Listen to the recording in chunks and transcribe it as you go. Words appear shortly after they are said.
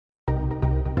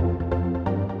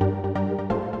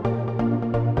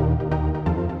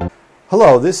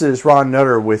Hello, this is Ron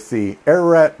Nutter with the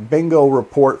Ararat Bingo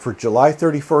Report for July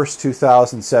 31st,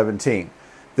 2017.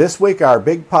 This week our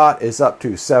big pot is up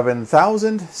to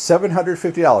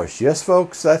 $7,750. Yes,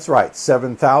 folks, that's right,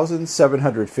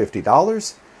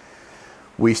 $7,750.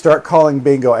 We start calling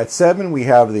bingo at 7. We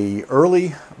have the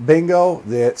early bingo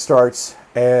that starts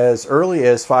as early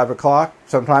as 5 o'clock.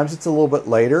 Sometimes it's a little bit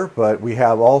later, but we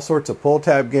have all sorts of pull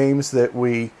tab games that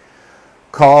we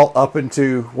call up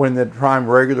into when the time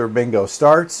regular bingo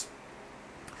starts.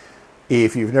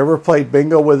 If you've never played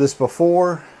bingo with us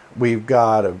before, we've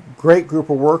got a great group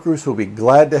of workers who'll be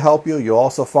glad to help you. You'll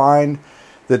also find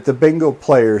that the bingo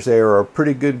players there are a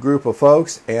pretty good group of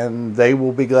folks, and they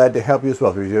will be glad to help you as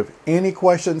well. If you have any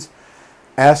questions,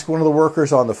 ask one of the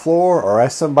workers on the floor or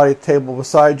ask somebody at the table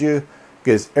beside you,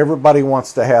 because everybody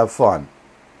wants to have fun.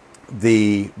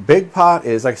 The big pot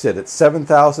is, like I said, it's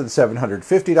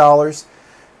 $7,750.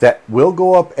 That will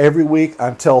go up every week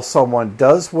until someone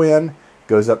does win. It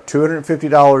goes up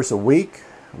 $250 a week.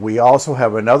 We also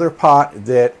have another pot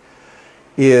that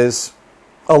is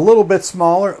a little bit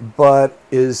smaller, but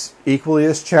is equally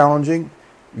as challenging.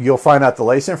 You'll find out the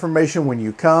latest information when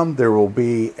you come. There will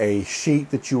be a sheet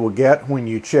that you will get when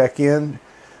you check in,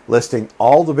 listing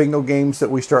all the bingo games that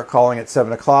we start calling at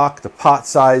 7 o'clock, the pot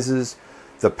sizes,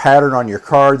 the pattern on your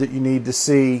card that you need to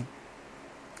see.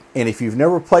 And if you've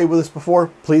never played with us before,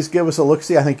 please give us a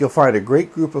look-see. I think you'll find a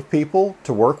great group of people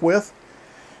to work with.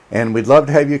 And we'd love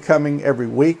to have you coming every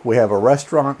week. We have a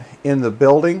restaurant in the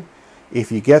building. If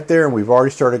you get there and we've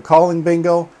already started calling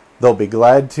bingo, they'll be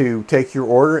glad to take your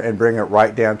order and bring it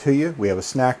right down to you. We have a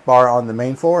snack bar on the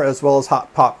main floor, as well as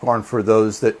hot popcorn for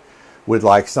those that would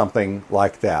like something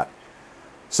like that.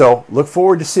 So look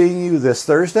forward to seeing you this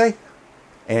Thursday.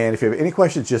 And if you have any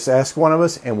questions, just ask one of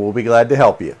us and we'll be glad to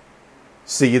help you.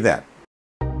 See you then.